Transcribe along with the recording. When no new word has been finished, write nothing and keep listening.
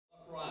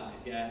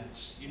it,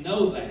 guys. You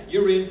know that.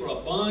 You're in for a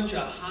bunch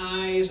of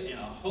highs and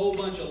a whole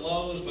bunch of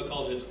lows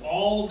because it's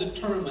all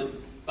determined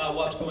by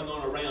what's going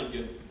on around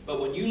you. But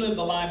when you live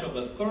the life of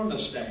a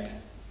thermostat,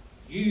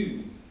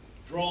 you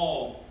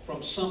draw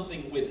from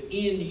something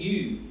within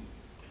you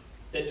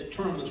that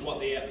determines what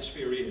the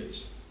atmosphere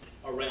is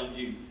around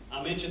you.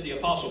 I mentioned the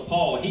Apostle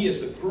Paul. He is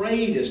the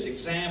greatest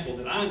example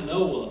that I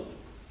know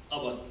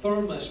of a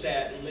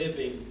thermostat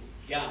living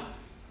guy.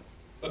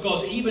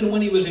 Because even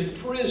when he was in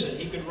prison,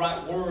 he could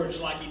write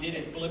words like he did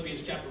in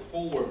Philippians chapter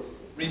 4.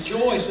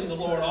 Rejoice in the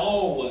Lord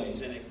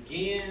always. And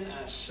again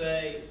I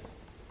say,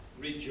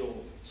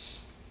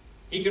 rejoice.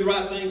 He could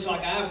write things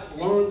like, I've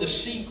learned the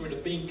secret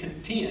of being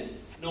content.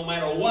 No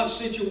matter what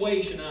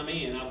situation I'm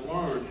in, I've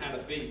learned how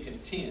to be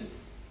content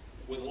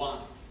with life.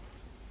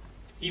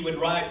 He would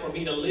write, for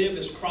me to live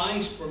is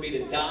Christ, for me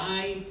to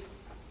die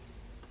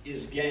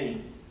is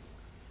gain.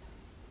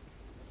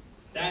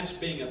 That's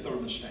being a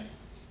thermostat.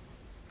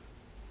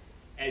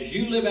 As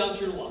you live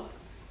out your life,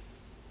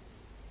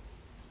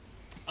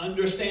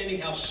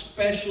 understanding how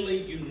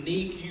specially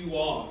unique you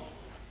are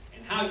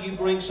and how you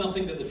bring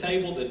something to the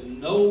table that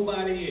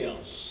nobody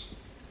else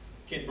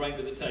can bring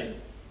to the table.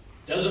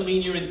 Doesn't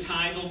mean you're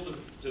entitled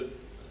to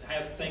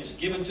have things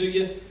given to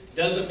you.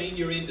 Doesn't mean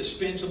you're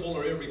indispensable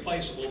or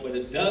irreplaceable, but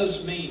it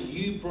does mean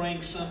you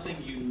bring something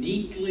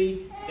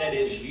uniquely that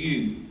is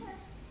you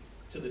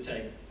to the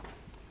table.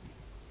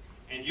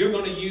 And you're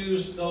going to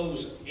use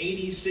those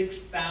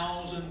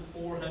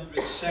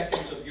 86,400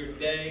 seconds of your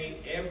day,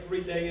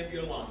 every day of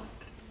your life,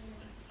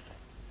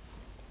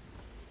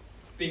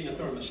 being a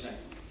thermostat,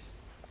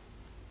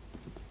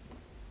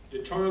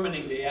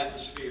 determining the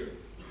atmosphere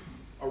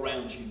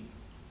around you.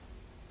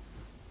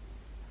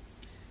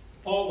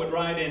 Paul would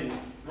write in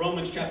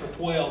Romans chapter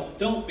 12,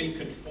 don't be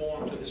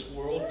conformed to this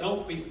world.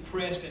 Don't be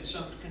pressed in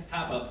some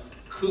type of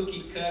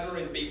cookie cutter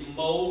and be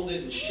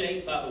molded and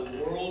shaped by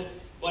the world,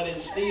 but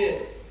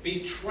instead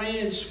be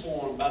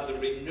transformed by the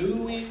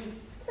renewing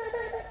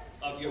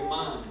of your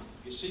mind.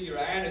 You see, your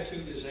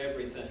attitude is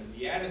everything.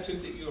 The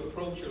attitude that you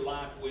approach your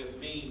life with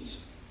means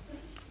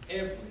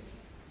everything.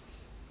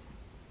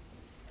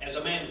 As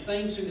a man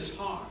thinks in his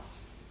heart,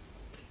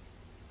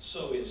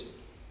 so is he.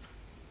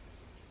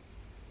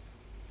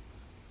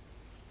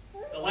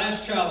 The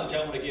last challenge I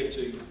want to give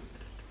to you,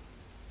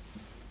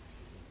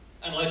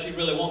 unless you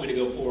really want me to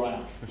go 4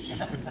 hours.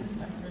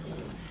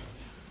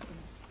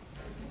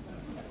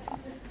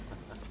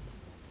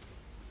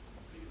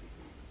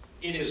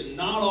 It is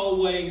not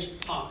always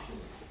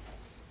popular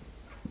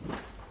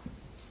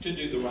to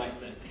do the right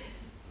thing.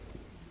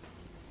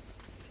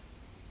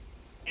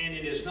 And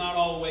it is not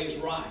always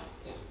right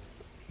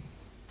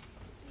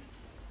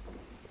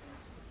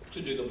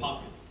to do the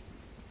popular.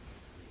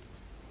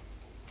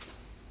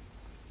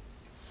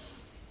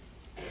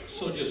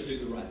 So just do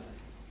the right thing.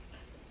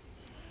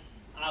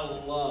 I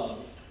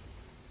love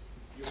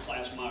your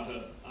class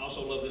motto. I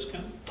also love this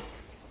company.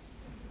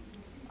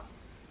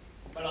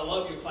 But I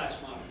love your class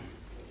motto.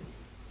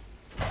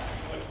 You know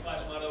what your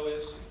class motto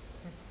is?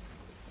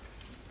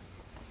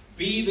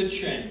 Be the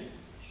change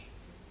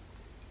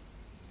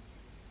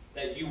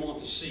that you want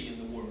to see in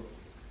the world.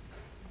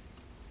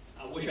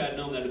 I wish I had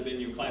known that had been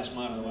your class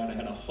motto. I'd have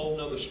had a whole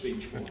nother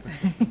speech for it.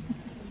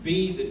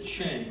 Be the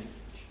change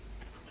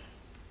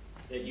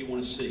that you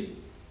want to see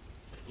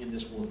in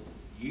this world.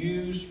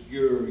 Use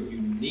your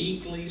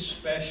uniquely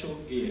special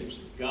gifts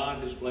that God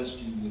has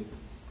blessed you with.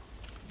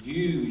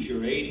 Use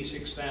your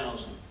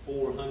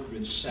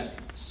 86,400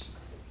 seconds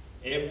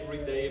every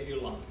day of your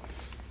life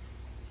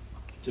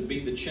to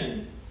be the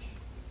change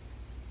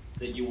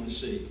that you want to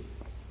see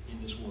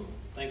in this world.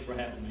 Thanks for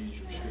having me as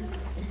your speaker.